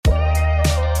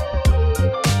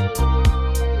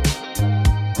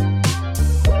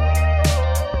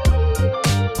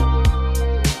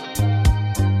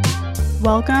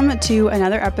Welcome to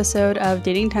another episode of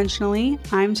Dating Intentionally.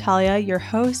 I'm Talia, your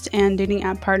host and dating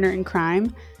app partner in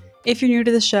crime. If you're new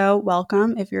to the show,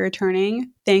 welcome. If you're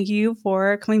returning, thank you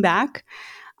for coming back.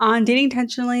 On Dating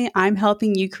Intentionally, I'm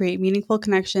helping you create meaningful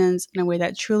connections in a way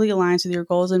that truly aligns with your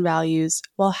goals and values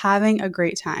while having a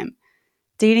great time.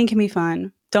 Dating can be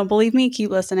fun. Don't believe me?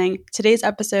 Keep listening. Today's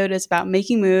episode is about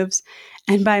making moves,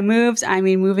 and by moves, I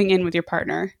mean moving in with your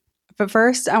partner. But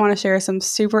first, I want to share some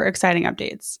super exciting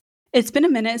updates. It's been a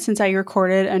minute since I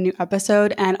recorded a new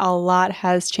episode, and a lot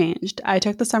has changed. I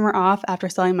took the summer off after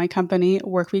selling my company,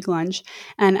 Workweek Lunch,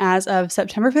 and as of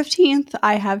September 15th,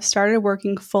 I have started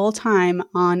working full-time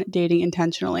on Dating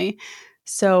Intentionally.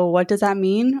 So what does that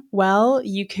mean? Well,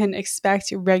 you can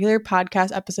expect regular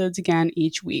podcast episodes again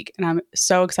each week, and I'm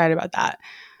so excited about that.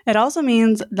 It also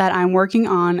means that I'm working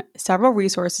on several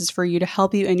resources for you to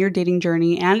help you in your dating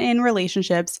journey and in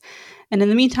relationships. And in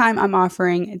the meantime, I'm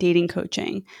offering dating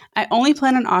coaching. I only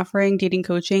plan on offering dating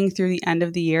coaching through the end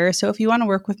of the year. So if you want to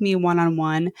work with me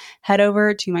one-on-one, head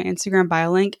over to my Instagram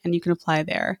bio link and you can apply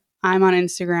there. I'm on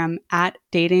Instagram at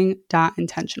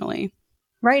dating.intentionally.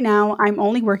 Right now, I'm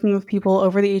only working with people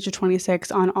over the age of 26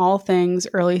 on all things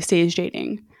early stage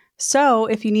dating. So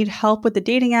if you need help with the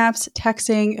dating apps,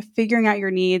 texting, figuring out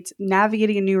your needs,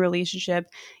 navigating a new relationship,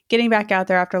 getting back out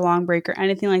there after a long break or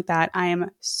anything like that, I am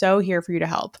so here for you to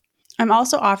help. I'm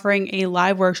also offering a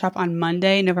live workshop on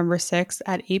Monday, November 6th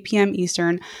at 8 p.m.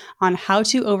 Eastern on how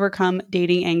to overcome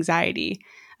dating anxiety.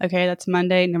 Okay, that's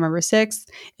Monday, November 6th.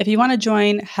 If you want to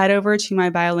join, head over to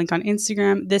my bio link on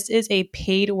Instagram. This is a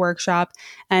paid workshop,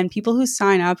 and people who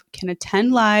sign up can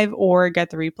attend live or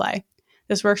get the replay.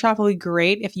 This workshop will be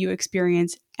great if you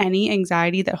experience any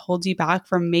anxiety that holds you back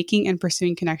from making and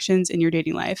pursuing connections in your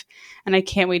dating life. And I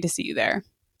can't wait to see you there.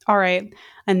 All right,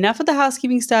 enough of the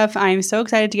housekeeping stuff. I am so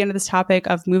excited to get into this topic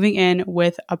of moving in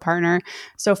with a partner.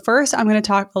 So first, I'm going to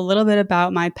talk a little bit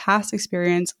about my past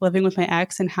experience living with my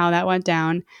ex and how that went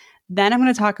down. Then I'm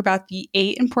going to talk about the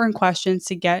 8 important questions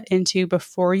to get into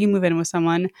before you move in with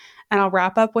someone. And I'll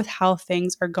wrap up with how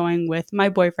things are going with my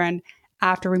boyfriend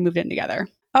after we moved in together.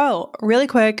 Oh, really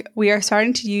quick, we are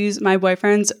starting to use my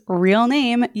boyfriend's real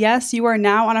name. Yes, you are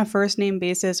now on a first name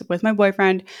basis with my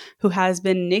boyfriend, who has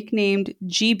been nicknamed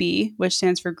GB, which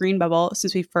stands for Green Bubble,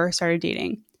 since we first started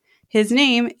dating. His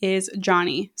name is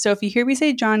Johnny. So if you hear me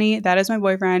say Johnny, that is my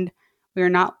boyfriend. We are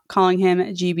not calling him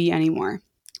GB anymore.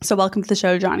 So welcome to the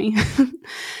show, Johnny.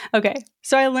 Okay,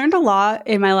 so I learned a lot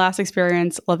in my last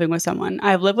experience living with someone.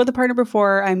 I've lived with a partner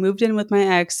before. I moved in with my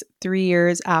ex 3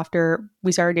 years after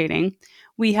we started dating.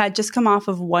 We had just come off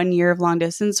of 1 year of long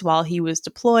distance while he was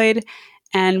deployed.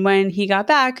 And when he got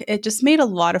back, it just made a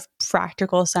lot of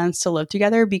practical sense to live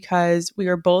together because we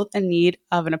were both in need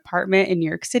of an apartment in New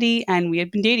York City and we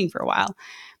had been dating for a while.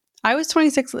 I was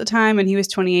 26 at the time and he was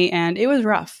 28, and it was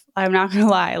rough. I'm not going to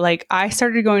lie. Like, I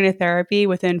started going to therapy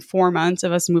within 4 months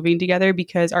of us moving together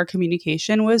because our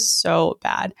communication was so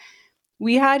bad.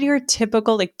 We had your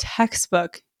typical,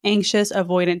 textbook anxious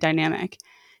avoidant dynamic.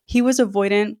 He was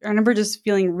avoidant. I remember just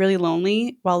feeling really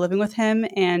lonely while living with him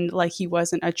and like he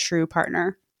wasn't a true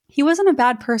partner. He wasn't a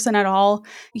bad person at all.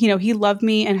 He loved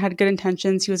me and had good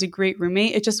intentions. He was a great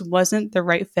roommate. It just wasn't the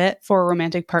right fit for a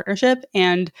romantic partnership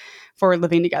and for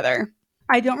living together.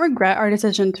 I don't regret our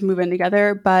decision to move in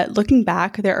together, but looking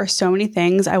back, there are so many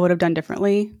things I would have done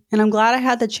differently. And I'm glad I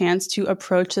had the chance to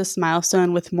approach this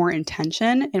milestone with more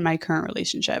intention in my current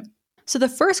relationship. So the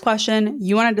first question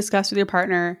you want to discuss with your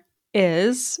partner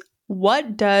is,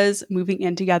 what does moving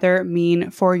in together mean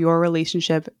for your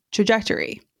relationship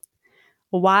trajectory?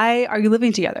 Why are you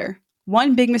living together?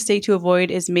 One big mistake to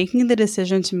avoid is making the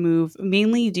decision to move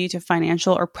mainly due to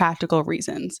financial or practical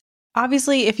reasons.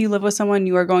 Obviously, if you live with someone,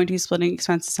 you are going to be splitting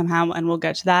expenses somehow, and we'll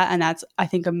get to that. And that's, I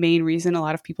think, a main reason a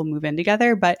lot of people move in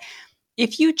together. But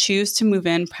if you choose to move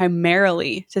in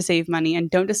primarily to save money and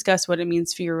don't discuss what it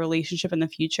means for your relationship in the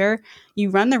future, you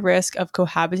run the risk of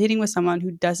cohabitating with someone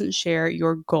who doesn't share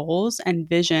your goals and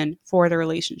vision for the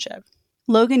relationship.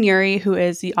 Logan Ury, who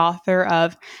is the author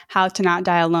of How to Not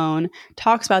Die Alone,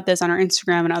 talks about this on her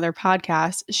Instagram and other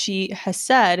podcasts. She has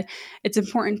said it's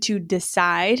important to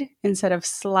decide instead of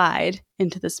slide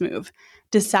into this move.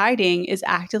 Deciding is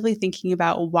actively thinking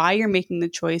about why you're making the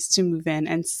choice to move in,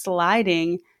 and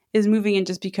sliding is moving in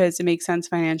just because it makes sense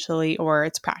financially or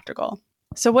it's practical.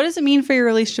 So what does it mean for your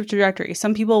relationship trajectory?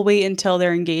 Some people wait until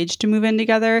they're engaged to move in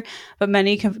together, but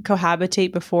many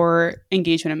cohabitate before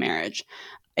engagement and marriage.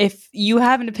 If you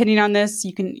have an opinion on this,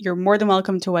 you're more than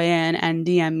welcome to weigh in and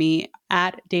DM me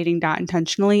at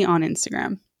dating.intentionally on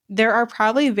Instagram. There are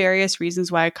probably various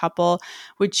reasons why a couple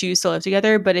would choose to live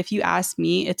together, but if you ask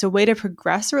me, it's a way to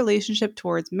progress a relationship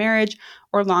towards marriage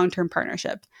or long-term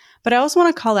partnership. But I also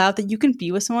want to call out that you can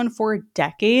be with someone for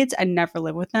decades and never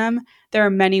live with them. There are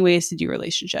many ways to do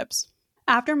relationships.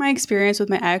 After my experience with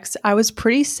my ex, I was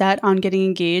pretty set on getting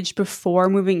engaged before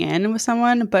moving in with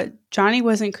someone, but Johnny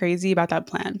wasn't crazy about that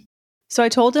plan. So I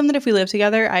told him that if we live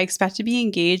together, I expect to be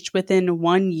engaged within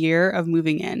 1 year of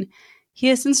moving in. He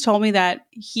has since told me that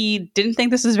he didn't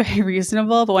think this was very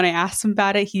reasonable, but when I asked him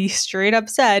about it, he straight up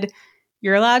said,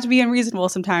 "You're allowed to be unreasonable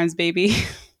sometimes, baby."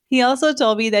 He also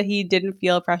told me that he didn't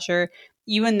feel pressure,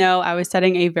 even though I was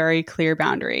setting a very clear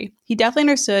boundary. He definitely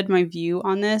understood my view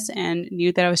on this and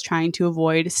knew that I was trying to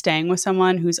avoid staying with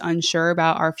someone who's unsure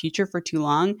about our future for too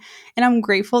long, and I'm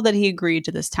grateful that he agreed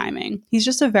to this timing. He's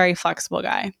just a very flexible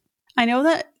guy. I know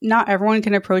that not everyone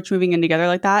can approach moving in together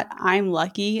like that. I'm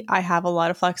lucky I have a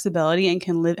lot of flexibility and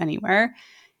can live anywhere.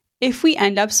 If we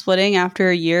end up splitting after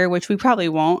a year, which we probably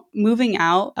won't, moving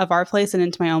out of our place and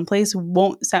into my own place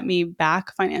won't set me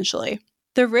back financially.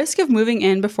 The risk of moving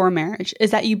in before marriage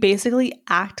is that you basically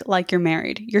act like you're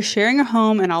married. You're sharing a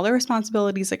home and all the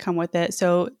responsibilities that come with it,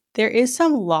 so there is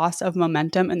some loss of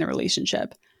momentum in the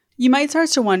relationship. You might start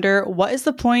to wonder, what is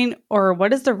the point or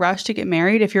what is the rush to get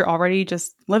married if you're already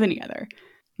just living together?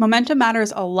 Momentum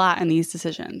matters a lot in these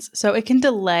decisions, so it can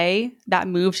delay that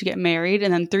move to get married,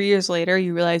 and then 3 years later,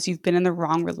 you realize you've been in the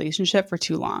wrong relationship for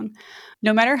too long.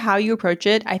 No matter how you approach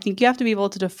it, I think you have to be able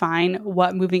to define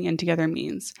what moving in together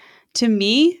means. To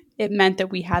me, it meant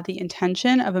that we had the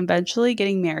intention of eventually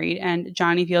getting married, and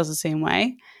Johnny feels the same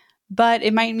way, but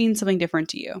it might mean something different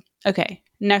to you. Okay,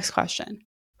 next question.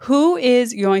 Who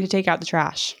is going to take out the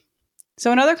trash?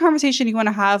 So another conversation you want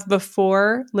to have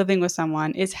before living with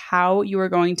someone is how you are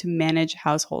going to manage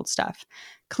household stuff.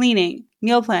 Cleaning,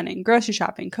 meal planning, grocery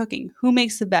shopping, cooking, who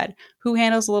makes the bed, who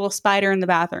handles the little spider in the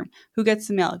bathroom, who gets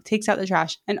the milk, takes out the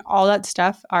trash, and all that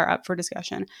stuff are up for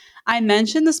discussion. I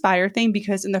mentioned the spider thing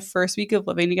because in the first week of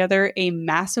living together, a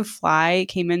massive fly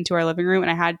came into our living room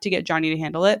and I had to get Johnny to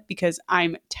handle it because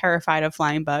I'm terrified of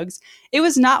flying bugs. It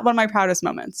was not one of my proudest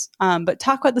moments, but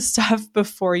talk about the stuff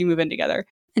before you move in together.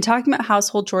 And talking about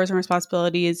household chores and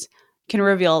responsibilities can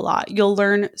reveal a lot. You'll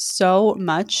learn so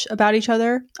much about each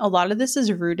other. A lot of this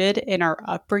is rooted in our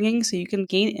upbringing, so you can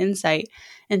gain insight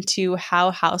into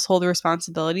how household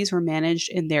responsibilities were managed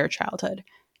in their childhood.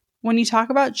 When you talk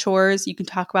about chores, you can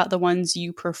talk about the ones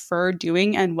you prefer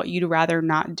doing and what you'd rather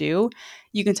not do.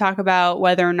 You can talk about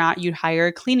whether or not you'd hire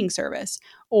a cleaning service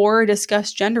or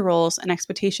discuss gender roles and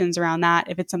expectations around that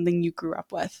if it's something you grew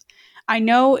up with. I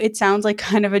know it sounds like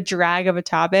kind of a drag of a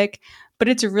topic, but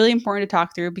it's really important to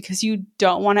talk through because you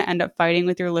don't want to end up fighting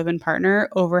with your live-in partner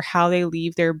over how they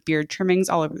leave their beard trimmings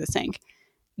all over the sink.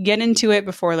 Get into it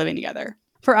before living together.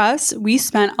 For us, we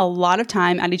spent a lot of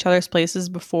time at each other's places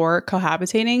before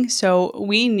cohabitating, so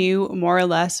we knew more or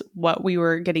less what we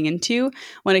were getting into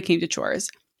when it came to chores.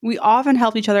 We often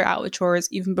helped each other out with chores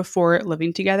even before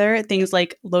living together, things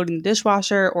like loading the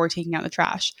dishwasher or taking out the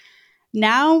trash.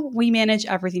 Now we manage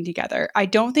everything together. I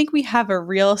don't think we have a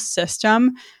real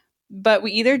system, but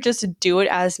we either just do it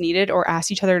as needed or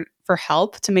ask each other for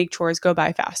help to make chores go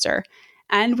by faster.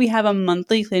 And we have a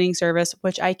monthly cleaning service,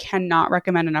 which I cannot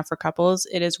recommend enough for couples.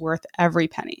 It is worth every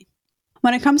penny.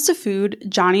 When it comes to food,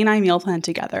 Johnny and I meal plan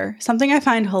together. Something I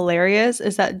find hilarious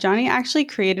is that Johnny actually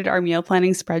created our meal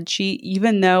planning spreadsheet,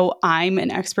 even though I'm an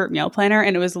expert meal planner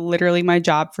and it was literally my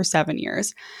job for 7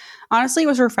 years. Honestly, it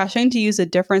was refreshing to use a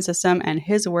different system and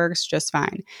his works just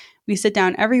fine. We sit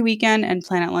down every weekend and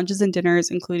plan out lunches and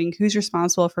dinners, including who's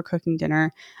responsible for cooking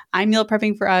dinner. I'm meal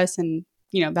prepping for us and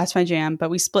that's my jam, but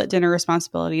we split dinner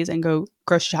responsibilities and go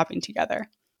grocery shopping together.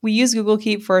 We use Google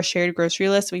Keep for a shared grocery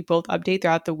list we both update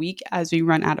throughout the week as we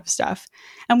run out of stuff.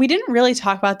 And we didn't really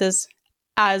talk about this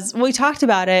as well, we talked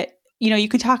about it. You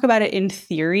can talk about it in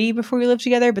theory before we live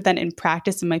together, but then in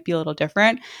practice, it might be a little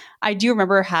different. I do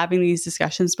remember having these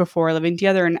discussions before living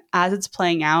together, and as it's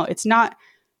playing out, it's not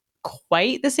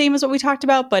quite the same as what we talked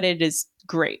about, but it is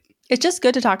great. It's just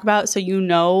good to talk about so you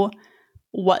know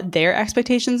what their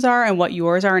expectations are and what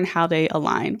yours are and how they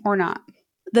align or not.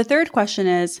 The third question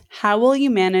is, how will you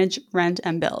manage rent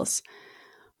and bills?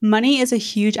 Money is a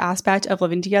huge aspect of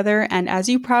living together, and as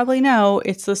you probably know,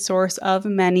 it's the source of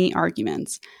many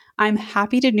arguments. I'm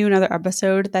happy to do another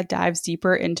episode that dives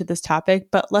deeper into this topic,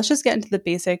 but let's just get into the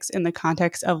basics in the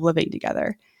context of living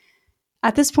together.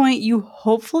 At this point, you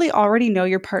hopefully already know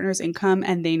your partner's income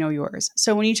and they know yours.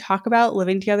 So when you talk about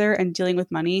living together and dealing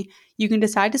with money, you can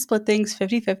decide to split things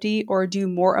 50-50 or do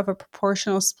more of a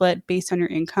proportional split based on your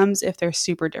incomes if they're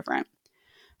super different.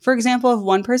 For example, if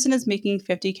one person is making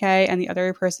 $50K and the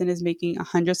other person is making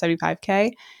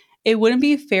 $175K, it wouldn't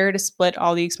be fair to split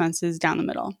all the expenses down the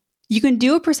middle. You can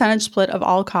do a percentage split of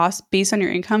all costs based on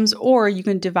your incomes, or you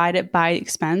can divide it by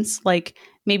expense, like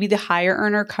maybe the higher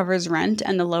earner covers rent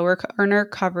and the lower earner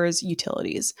covers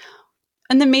utilities.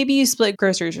 And then maybe you split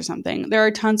groceries or something. There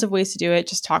are tons of ways to do it.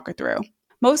 Just talk it through.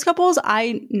 Most couples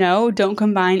I know don't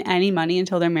combine any money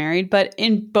until they're married, but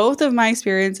in both of my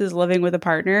experiences living with a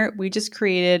partner, we just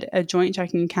created a joint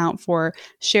checking account for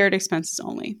shared expenses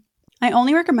only. I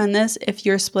only recommend this if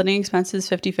you're splitting expenses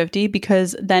 50-50,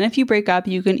 because then if you break up,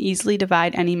 you can easily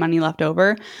divide any money left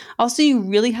over. Also, you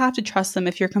really have to trust them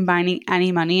if you're combining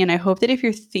any money, and I hope that if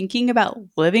you're thinking about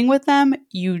living with them,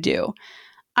 you do.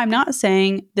 I'm not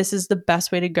saying this is the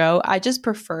best way to go. I just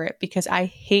prefer it because I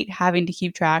hate having to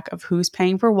keep track of who's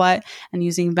paying for what and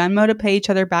using Venmo to pay each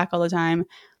other back all the time.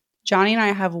 Johnny and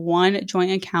I have one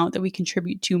joint account that we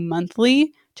contribute to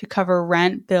monthly to cover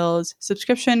rent, bills,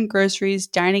 subscription, groceries,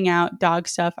 dining out, dog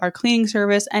stuff, our cleaning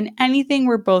service, and anything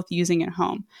we're both using at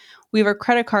home. We have a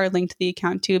credit card linked to the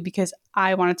account too because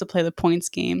I wanted to play the points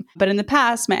game. But in the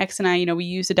past, my ex and I, we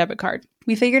used a debit card.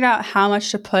 We figured out how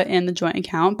much to put in the joint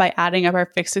account by adding up our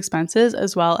fixed expenses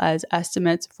as well as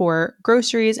estimates for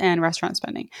groceries and restaurant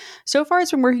spending. So far,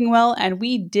 it's been working well, and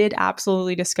we did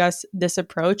absolutely discuss this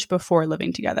approach before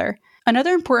living together.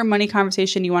 Another important money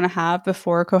conversation you want to have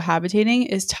before cohabitating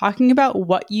is talking about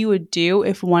what you would do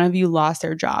if one of you lost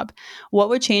their job. What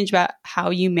would change about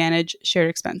how you manage shared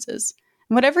expenses?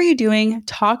 Whatever you're doing,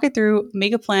 talk it through,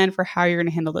 make a plan for how you're going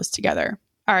to handle this together.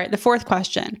 All right, the fourth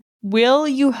question. Will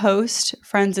you host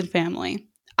friends and family?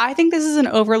 I think this is an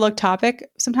overlooked topic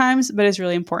sometimes, but it's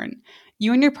really important.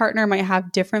 You and your partner might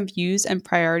have different views and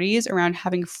priorities around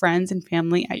having friends and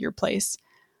family at your place.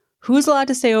 Who's allowed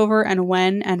to stay over and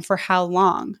when and for how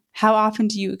long? How often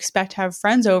do you expect to have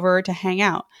friends over to hang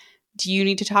out? Do you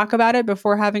need to talk about it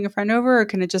before having a friend over, or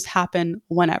can it just happen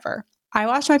whenever? I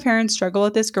watched my parents struggle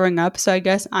with this growing up, so I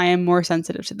guess I am more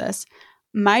sensitive to this.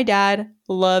 My dad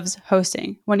loves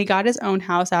hosting. When he got his own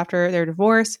house after their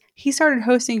divorce, he started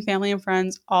hosting family and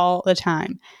friends all the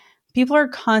time. People are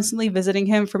constantly visiting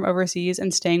him from overseas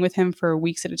and staying with him for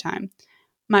weeks at a time.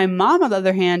 My mom, on the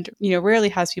other hand, rarely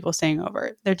has people staying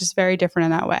over. They're just very different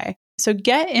in that way. So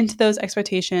get into those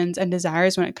expectations and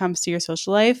desires when it comes to your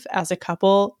social life as a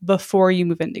couple before you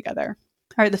move in together.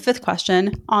 All right, the fifth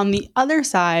question. On the other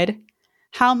side,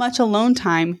 how much alone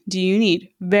time do you need?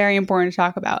 Very important to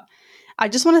talk about. I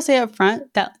just want to say up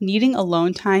front that needing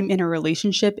alone time in a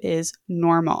relationship is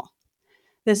normal.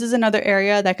 This is another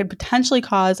area that could potentially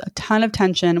cause a ton of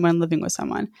tension when living with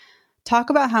someone. Talk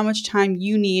about how much time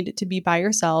you need to be by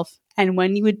yourself and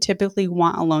when you would typically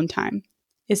want alone time.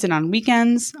 Is it on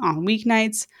weekends, on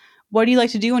weeknights? What do you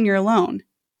like to do when you're alone?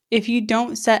 If you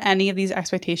don't set any of these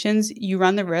expectations, you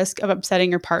run the risk of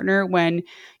upsetting your partner when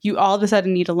you all of a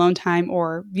sudden need alone time,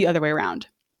 or the other way around.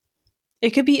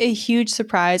 It could be a huge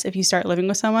surprise if you start living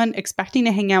with someone expecting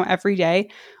to hang out every day,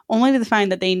 only to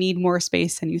find that they need more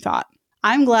space than you thought.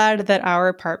 I'm glad that our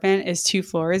apartment is 2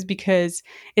 floors because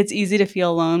it's easy to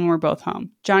feel alone when we're both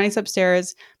home. Johnny's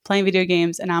upstairs playing video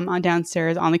games, and I'm on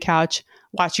downstairs on the couch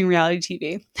watching reality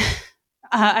TV.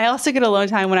 I also get alone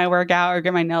time when I work out or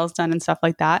get my nails done and stuff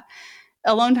like that.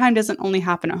 Alone time doesn't only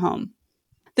happen at home.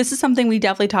 This is something we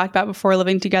definitely talked about before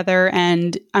living together,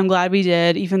 and I'm glad we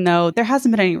did, even though there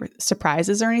hasn't been any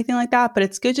surprises or anything like that, but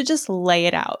it's good to just lay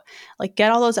it out. Like,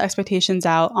 get all those expectations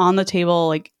out on the table,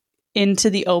 like into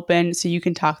the open, so you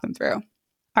can talk them through.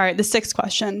 All right, the sixth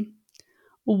question.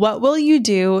 What will you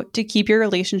do to keep your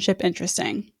relationship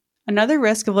interesting? Another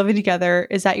risk of living together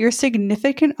is that your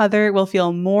significant other will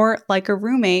feel more like a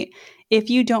roommate if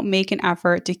you don't make an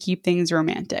effort to keep things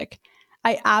romantic.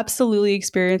 I absolutely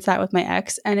experienced that with my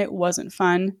ex, and it wasn't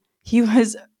fun. He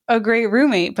was a great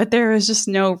roommate, but there was just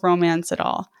no romance at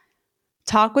all.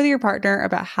 Talk with your partner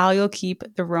about how you'll keep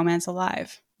the romance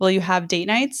alive. Will you have date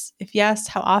nights? If yes,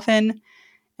 how often?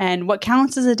 And what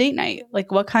counts as a date night?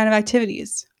 Like, what kind of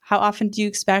activities? How often do you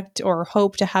expect or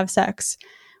hope to have sex?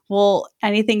 Will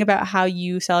anything about how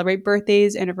you celebrate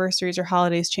birthdays, anniversaries, or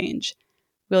holidays change?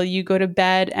 Will you go to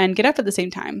bed and get up at the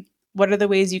same time? What are the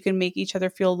ways you can make each other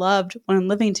feel loved when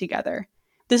living together?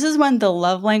 This is when the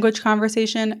love language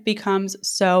conversation becomes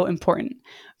so important.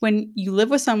 When you live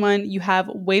with someone, you have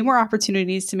way more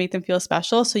opportunities to make them feel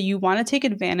special. So you want to take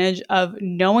advantage of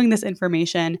knowing this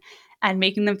information and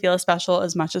making them feel special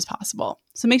as much as possible.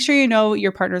 So make sure you know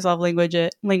your partner's love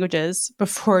languages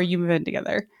before you move in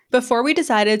together. Before we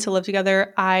decided to live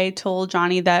together, I told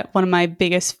Johnny that one of my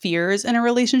biggest fears in a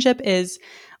relationship is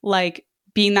like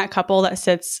being that couple that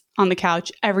sits on the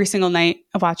couch every single night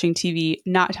of watching TV,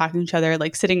 not talking to each other,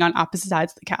 like sitting on opposite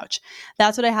sides of the couch.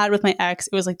 That's what I had with my ex.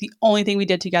 It was like the only thing we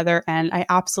did together, and I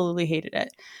absolutely hated it.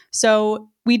 So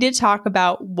we did talk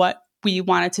about what we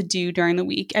wanted to do during the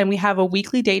week, and we have a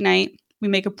weekly date night. We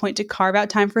make a point to carve out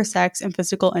time for sex and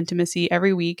physical intimacy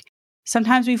every week.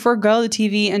 Sometimes we forego the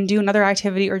TV and do another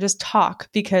activity or just talk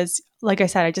because, like I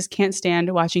said, I just can't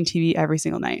stand watching TV every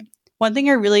single night. One thing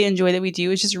I really enjoy that we do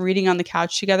is just reading on the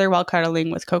couch together while cuddling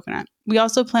with Coconut. We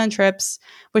also plan trips,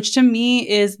 which to me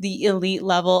is the elite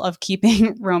level of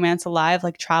keeping romance alive.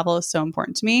 Like travel is so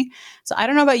important to me. So I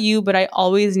don't know about you, but I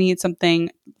always need something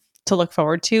to look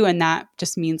forward to, and that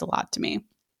just means a lot to me.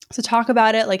 So talk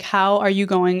about it. Like, how are you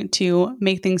going to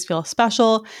make things feel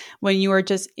special when you are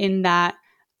just in that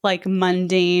like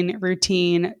mundane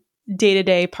routine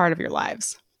day-to-day part of your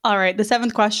lives? All right, the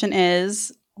 7th question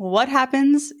is, what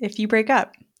happens if you break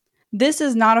up? This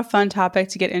is not a fun topic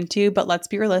to get into, but let's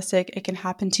be realistic. It can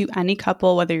happen to any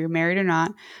couple, whether you're married or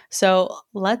not. So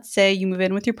let's say you move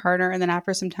in with your partner and then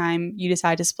after some time you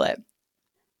decide to split.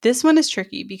 This one is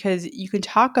tricky because you can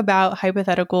talk about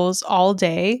hypotheticals all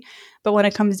day, but when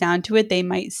it comes down to it, they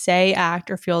might say,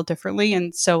 act, or feel differently,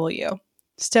 and so will you.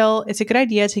 Still, it's a good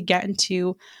idea to get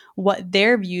into what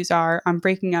their views are on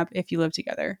breaking up if you live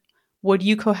together. Would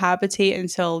you cohabitate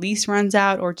until a lease runs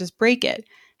out or just break it?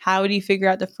 How do you figure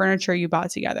out the furniture you bought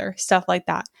together? Stuff like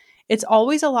that. It's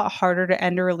always a lot harder to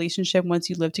end a relationship once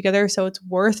you live together, so it's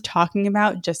worth talking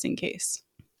about just in case.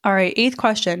 All right, 8th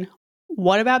question.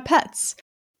 What about pets?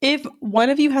 If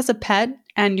one of you has a pet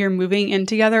and you're moving in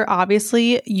together,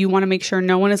 obviously you want to make sure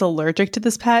no one is allergic to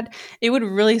this pet. It would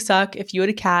really suck if you had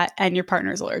a cat and your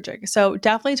partner is allergic. So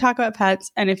definitely talk about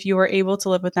pets. And if you are able to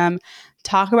live with them,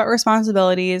 talk about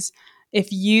responsibilities.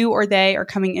 If you or they are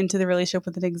coming into the relationship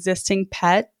with an existing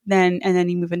pet, and then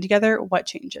you move in together, what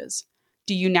changes?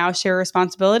 Do you now share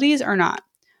responsibilities or not?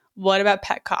 What about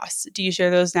pet costs? Do you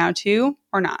share those now too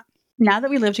or not? Now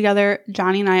that we live together,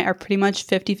 Johnny and I are pretty much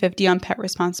 50-50 on pet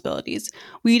responsibilities.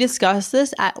 We discussed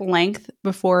this at length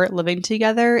before living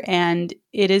together, and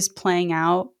it is playing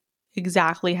out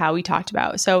exactly how we talked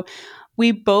about. So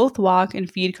we both walk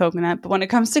and feed Coconut, but when it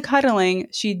comes to cuddling,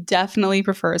 she definitely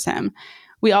prefers him.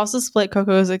 We also split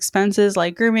Coco's expenses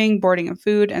like grooming, boarding, and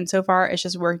food, and so far it's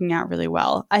just working out really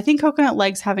well. I think Coconut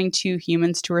likes having 2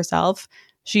 humans to herself.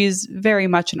 She's very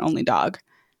much an only dog.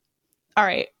 All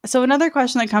right. So another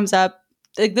question that comes up,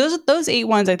 like those 8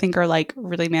 ones I think are like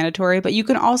really mandatory, but you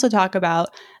can also talk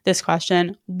about this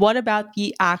question. What about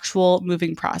the actual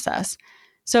moving process?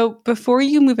 So before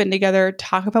you move in together,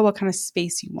 talk about what kind of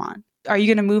space you want. Are you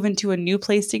going to move into a new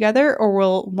place together, or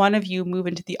will one of you move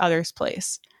into the other's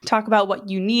place? Talk about what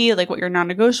you need, like what your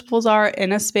non-negotiables are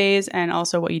in a space, and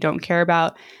also what you don't care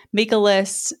about. Make a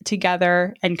list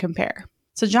together and compare.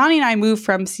 So Johnny and I moved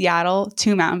from Seattle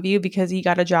to Mountain View because he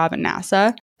got a job at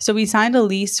NASA. So we signed a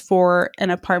lease for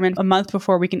an apartment a month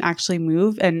before we can actually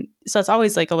move. And so it's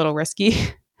always like a little risky.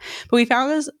 But we found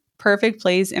this perfect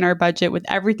place in our budget with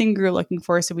everything we were looking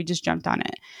for. So we just jumped on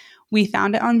it. We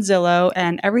found it on Zillow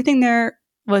and everything there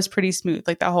was pretty smooth,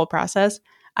 like that whole process.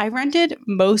 I rented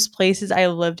most places I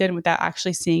lived in without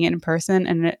actually seeing it in person,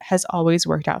 and it has always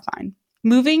worked out fine.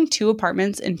 Moving 2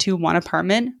 apartments into 1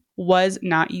 apartment was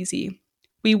not easy.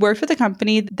 We worked with a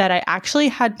company that I actually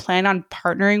had planned on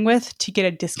partnering with to get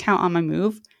a discount on my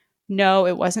move. No,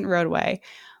 it wasn't Roadway,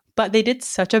 but they did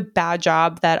such a bad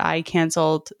job that I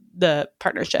canceled the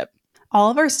partnership. All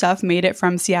of our stuff made it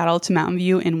from Seattle to Mountain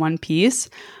View in one piece,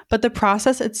 but the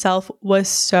process itself was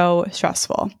so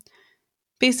stressful.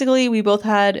 Basically, we both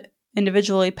had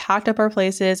individually packed up our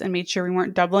places and made sure we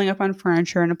weren't doubling up on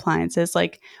furniture and appliances.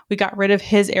 Like, we got rid of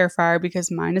his air fryer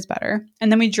because mine is better. And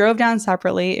then we drove down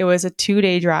separately. It was a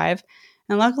 2-day drive.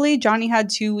 And luckily, Johnny had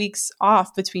 2 weeks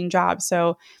off between jobs,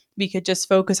 so we could just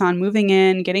focus on moving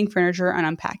in, getting furniture, and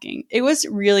unpacking. It was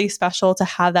really special to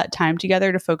have that time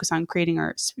together to focus on creating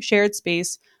our shared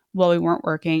space while we weren't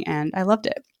working, and I loved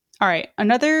it. All right,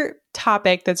 another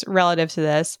topic that's relative to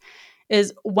this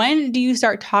is, when do you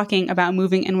start talking about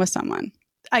moving in with someone?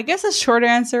 I guess a short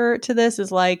answer to this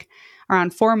is like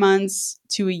around 4 months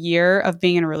to a year of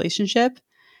being in a relationship.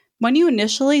 When you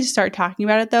initially start talking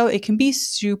about it, though, it can be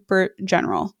super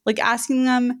general. Like asking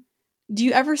them, do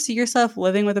you ever see yourself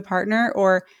living with a partner?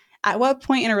 Or at what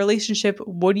point in a relationship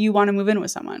would you want to move in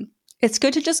with someone? It's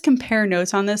good to just compare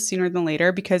notes on this sooner than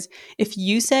later, because if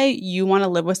you say you want to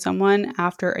live with someone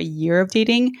after a year of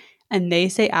dating and they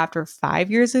say after 5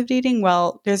 years of dating,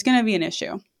 well, there's going to be an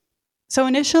issue. So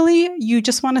initially, you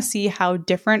just want to see how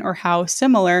different or how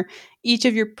similar each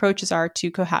of your approaches are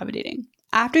to cohabitating.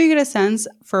 After you get a sense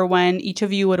for when each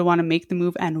of you would want to make the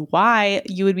move and why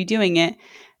you would be doing it,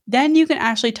 then you can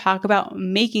actually talk about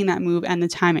making that move and the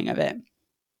timing of it.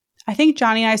 I think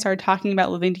Johnny and I started talking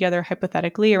about living together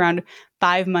hypothetically around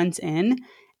 5 months in,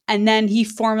 and then he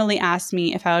formally asked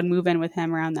me if I would move in with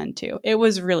him around then too. It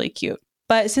was really cute.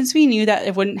 But since we knew that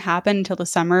it wouldn't happen until the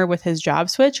summer with his job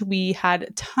switch, we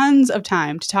had tons of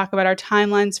time to talk about our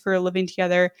timelines for living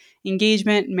together,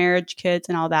 engagement, marriage, kids,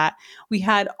 and all that. We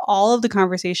had all of the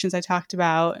conversations I talked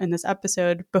about in this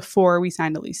episode before we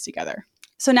signed a lease together.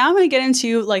 So now I'm going to get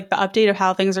into like the update of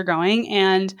how things are going,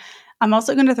 and I'm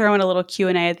also going to throw in a little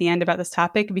Q&A at the end about this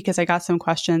topic because I got some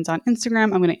questions on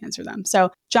Instagram. I'm going to answer them.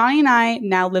 So Johnny and I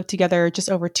now live together just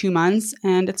over 2 months,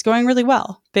 and it's going really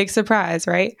well. Big surprise,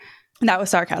 right? That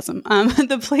was sarcasm.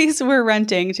 The place we're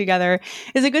renting together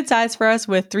is a good size for us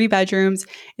with 3 bedrooms.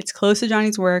 It's close to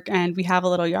Johnny's work, and we have a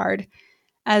little yard.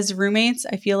 As roommates,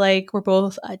 I feel like we're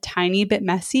both a tiny bit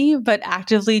messy, but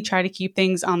actively try to keep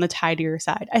things on the tidier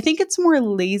side. I think it's more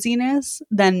laziness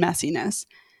than messiness.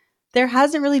 There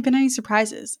hasn't really been any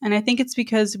surprises, and I think it's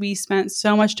because we spent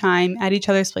so much time at each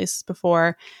other's places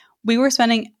before. We were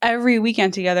spending every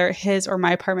weekend together at his or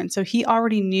my apartment, so he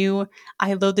already knew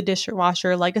I load the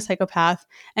dishwasher like a psychopath,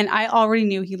 and I already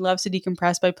knew he loves to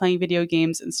decompress by playing video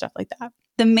games and stuff like that.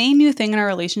 The main new thing in our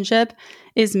relationship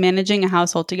is managing a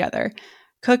household together.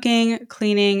 Cooking,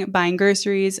 cleaning, buying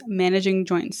groceries, managing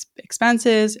joint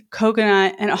expenses,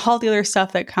 coconut, and all the other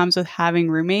stuff that comes with having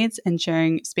roommates and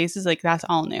sharing spaces, like that's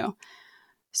all new.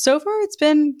 So far, it's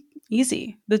been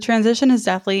easy. The transition has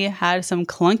definitely had some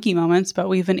clunky moments, but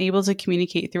we've been able to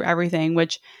communicate through everything,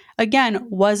 which again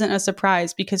wasn't a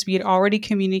surprise because we had already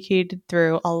communicated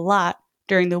through a lot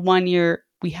during the 1 year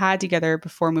we had together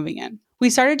before moving in. We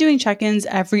started doing check-ins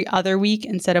every other week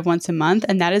instead of once a month,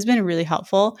 and that has been really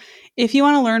helpful. If you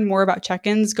want to learn more about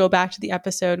check-ins, go back to the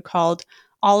episode called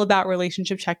All About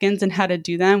Relationship Check-ins and How to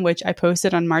Do Them, which I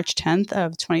posted on March 10th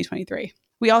of 2023.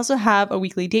 We also have a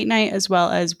weekly date night as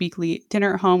well as weekly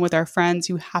dinner at home with our friends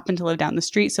who happen to live down the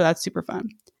street, so that's super fun.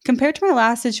 Compared to my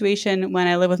last situation when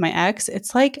I lived with my ex,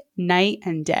 it's like night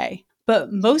and day.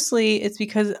 But mostly it's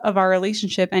because of our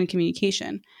relationship and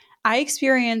communication. I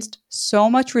experienced so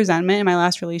much resentment in my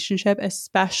last relationship,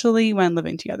 especially when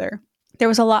living together. There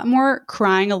was a lot more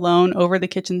crying alone over the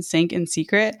kitchen sink in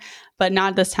secret, but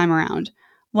not this time around.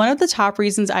 One of the top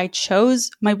reasons I chose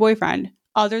my boyfriend,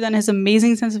 other than his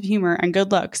amazing sense of humor and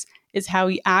good looks, is how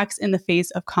he acts in the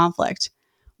face of conflict.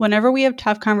 Whenever we have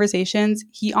tough conversations,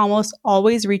 he almost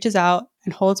always reaches out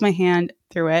and holds my hand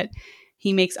through it.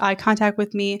 He makes eye contact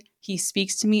with me. He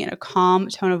speaks to me in a calm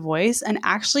tone of voice and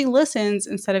actually listens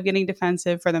instead of getting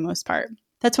defensive for the most part.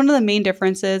 That's one of the main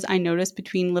differences I noticed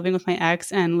between living with my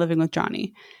ex and living with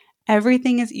Johnny.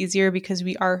 Everything is easier because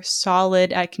we are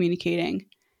solid at communicating.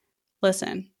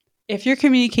 Listen, if your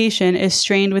communication is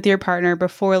strained with your partner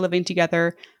before living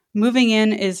together, moving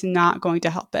in is not going to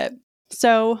help it.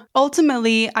 So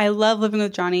ultimately, I love living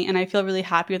with Johnny and I feel really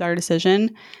happy with our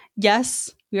decision. Yes,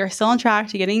 we are still on track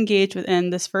to getting engaged within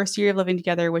this first year of living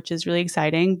together, which is really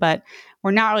exciting, but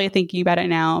we're not really thinking about it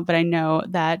now, but I know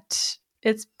that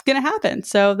it's going to happen.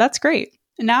 So that's great.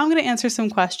 And now I'm going to answer some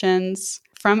questions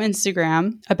from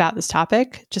Instagram about this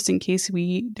topic, just in case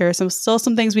there are still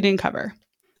some things we didn't cover.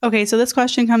 Okay, so this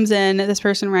question comes in. This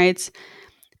person writes,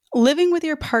 living with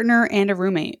your partner and a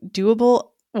roommate, doable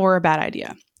or a bad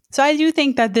idea? So I do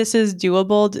think that this is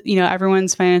doable. You know,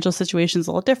 everyone's financial situation is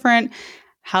a little different.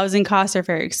 Housing costs are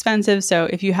very expensive. So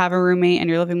if you have a roommate and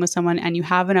you're living with someone and you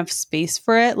have enough space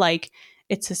for it, like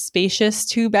it's a spacious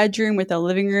 2-bedroom with a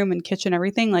living room and kitchen,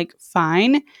 everything, like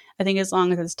fine. I think as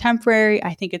long as it's temporary,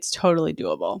 I think it's totally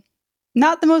doable.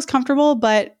 Not the most comfortable,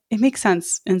 but it makes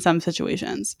sense in some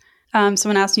situations.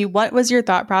 Someone asked me, what was your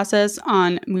thought process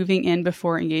on moving in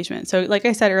before engagement? So like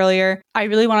I said earlier, I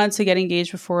really wanted to get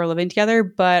engaged before living together,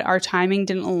 but our timing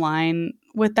didn't align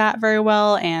with that very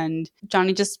well. And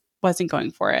Johnny just wasn't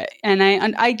going for it. And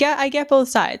I get both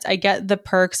sides. I get the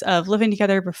perks of living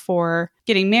together before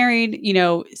getting married, you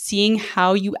know, seeing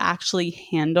how you actually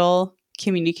handle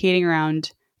communicating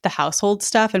around the household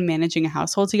stuff and managing a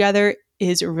household together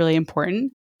is really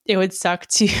important. It would suck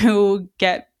to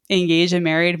get engaged and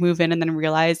married, move in, and then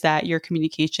realize that your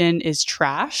communication is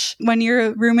trash when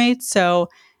you're roommates. So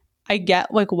I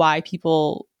get like why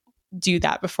people do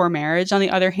that before marriage. On the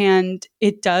other hand,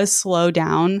 it does slow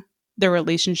down the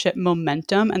relationship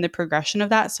momentum and the progression of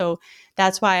that. So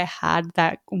that's why I had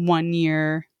that 1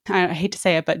 year, I hate to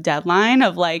say it, but deadline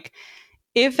of like,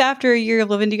 if after a year of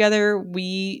living together,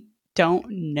 we don't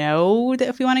know that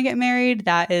if we want to get married,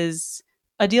 that is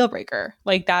a deal breaker.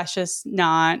 Like that's just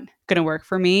not going to work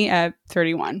for me at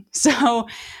 31. So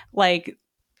like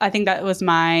I think that was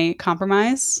my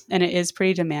compromise, and it is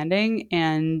pretty demanding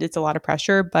and it's a lot of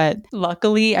pressure. But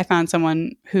luckily, I found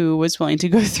someone who was willing to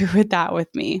go through with that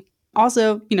with me.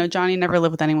 Also, Johnny never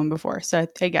lived with anyone before, so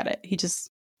I get it. He just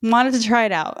wanted to try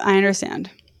it out. I understand.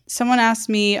 Someone asked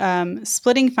me,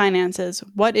 splitting finances,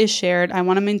 what is shared? I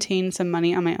want to maintain some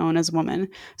money on my own as a woman.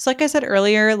 So like I said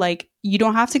earlier, like you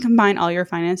don't have to combine all your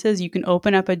finances. You can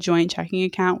open up a joint checking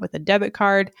account with a debit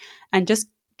card and just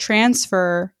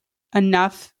transfer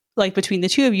enough like between the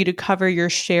two of you to cover your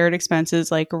shared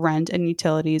expenses like rent and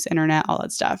utilities, internet, all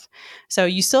that stuff. So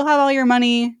you still have all your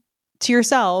money to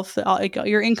yourself, like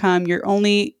your income, you're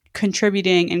only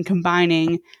contributing and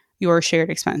combining your shared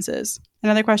expenses.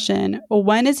 Another question,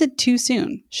 when is it too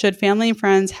soon? Should family and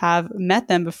friends have met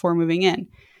them before moving in?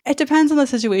 It depends on the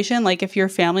situation. Like if your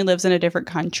family lives in a different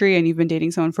country and you've been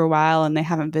dating someone for a while and they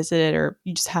haven't visited, or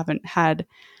you just haven't had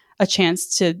a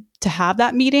chance to have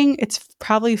that meeting, it's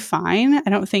probably fine. I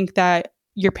don't think that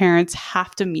your parents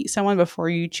have to meet someone before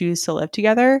you choose to live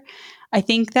together. I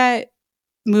think that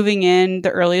moving in, the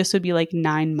earliest would be like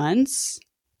 9 months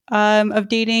of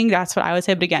dating. That's what I would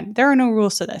say. But again, there are no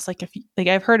rules to this. Like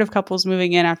I've heard of couples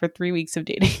moving in after 3 weeks of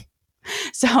dating.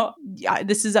 So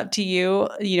this is up to you.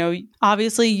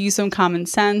 Obviously use some common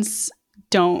sense.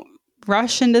 Don't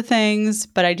rush into things.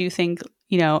 But I do think,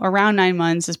 around 9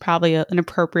 months is probably an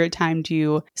appropriate time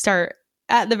to start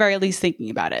at the very least thinking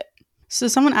about it. So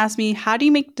someone asked me, how do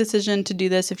you make the decision to do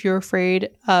this if you're afraid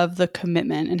of the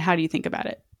commitment, and how do you think about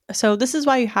it? So this is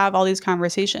why you have all these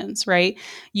conversations, right?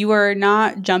 You are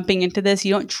not jumping into this.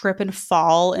 You don't trip and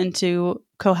fall into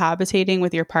cohabitating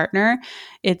with your partner.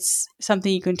 It's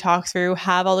something you can talk through,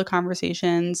 have all the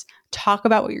conversations, talk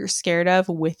about what you're scared of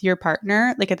with your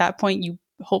partner. Like at that point, you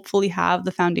hopefully have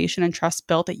the foundation and trust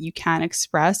built that you can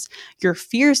express your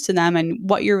fears to them and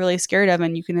what you're really scared of,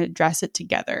 and you can address it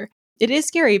together. It is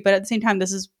scary, but at the same time,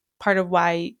 this is part of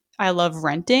why I love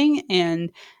renting,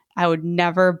 and I would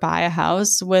never buy a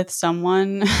house with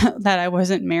someone that I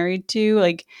wasn't married to.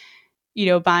 Like,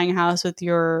 buying a house with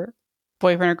your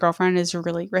boyfriend or girlfriend is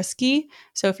really risky.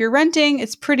 So if you're renting,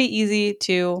 it's pretty easy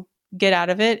to get out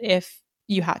of it if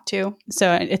you had to.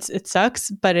 So it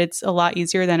sucks, but it's a lot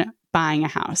easier than buying a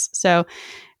house. So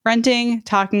renting,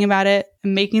 talking about it,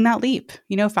 and making that leap,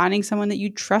 finding someone that you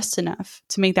trust enough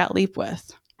to make that leap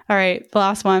with. All right, the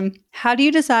last one. How do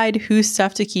you decide whose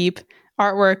stuff to keep?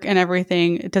 Artwork and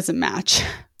everything, it doesn't match.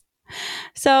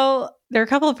 So there are a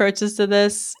couple approaches to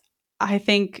this. I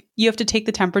think you have to take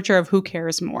the temperature of who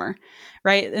cares more,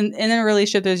 right? And in a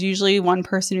relationship, there's usually one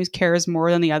person who cares more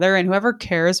than the other, and whoever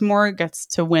cares more gets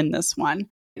to win this one.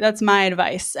 That's my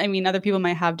advice. I mean, other people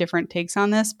might have different takes on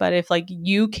this, but if like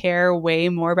you care way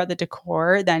more about the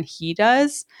decor than he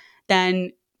does,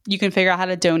 then you can figure out how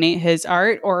to donate his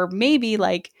art, or maybe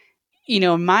like,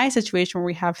 in my situation where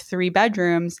we have 3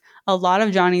 bedrooms, a lot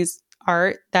of Johnny's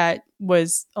art that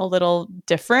was a little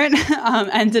different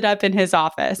ended up in his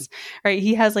office, right?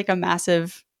 He has like a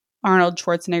massive Arnold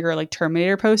Schwarzenegger like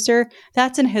Terminator poster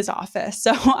that's in his office.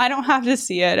 So I don't have to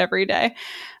see it every day.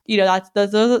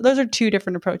 Those are 2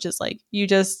 different approaches. Like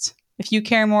if you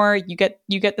care more, you get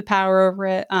the power over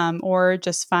it, or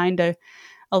just find a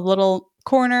little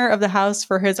corner of the house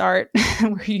for his art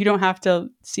where you don't have to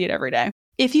see it every day.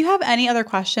 If you have any other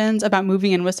questions about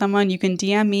moving in with someone, you can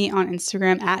DM me on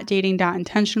Instagram at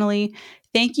dating.intentionally.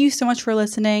 Thank you so much for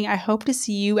listening. I hope to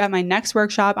see you at my next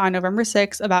workshop on November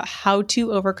 6th about how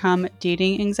to overcome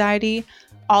dating anxiety.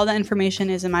 All the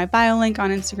information is in my bio link on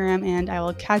Instagram, and I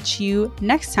will catch you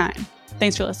next time.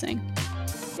 Thanks for listening.